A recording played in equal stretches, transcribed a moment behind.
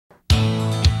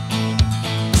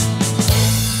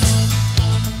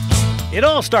It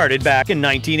all started back in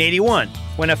 1981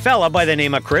 when a fella by the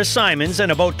name of Chris Simons and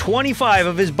about 25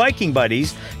 of his biking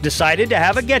buddies decided to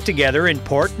have a get-together in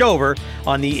Port Dover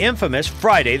on the infamous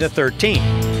Friday the 13th.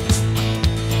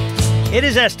 It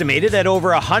is estimated that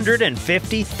over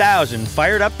 150,000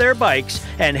 fired up their bikes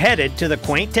and headed to the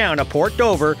quaint town of Port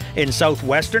Dover in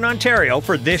southwestern Ontario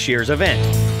for this year's event.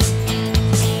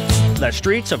 The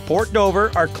streets of Port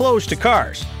Dover are closed to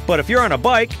cars, but if you're on a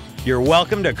bike, you're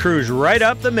welcome to cruise right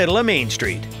up the middle of Main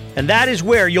Street. And that is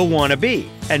where you'll want to be,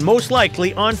 and most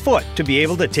likely on foot to be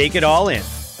able to take it all in.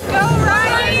 Go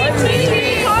riding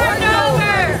to Port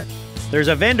Dover! There's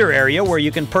a vendor area where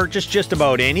you can purchase just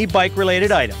about any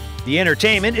bike-related item. The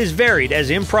entertainment is varied as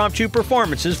impromptu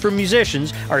performances from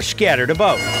musicians are scattered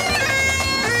about.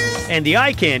 And the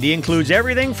eye candy includes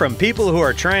everything from people who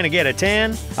are trying to get a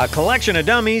tan, a collection of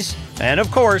dummies, and of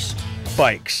course,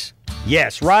 bikes.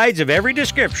 Yes, rides of every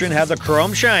description have the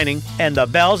chrome shining and the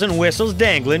bells and whistles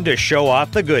dangling to show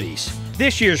off the goodies.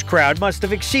 This year's crowd must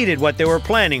have exceeded what they were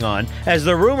planning on, as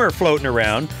the rumor floating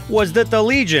around was that the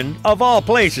Legion, of all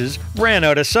places, ran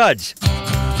out of suds.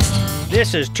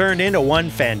 This has turned into one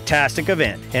fantastic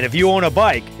event, and if you own a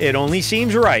bike, it only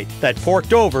seems right that Port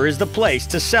Dover is the place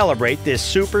to celebrate this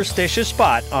superstitious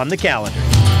spot on the calendar.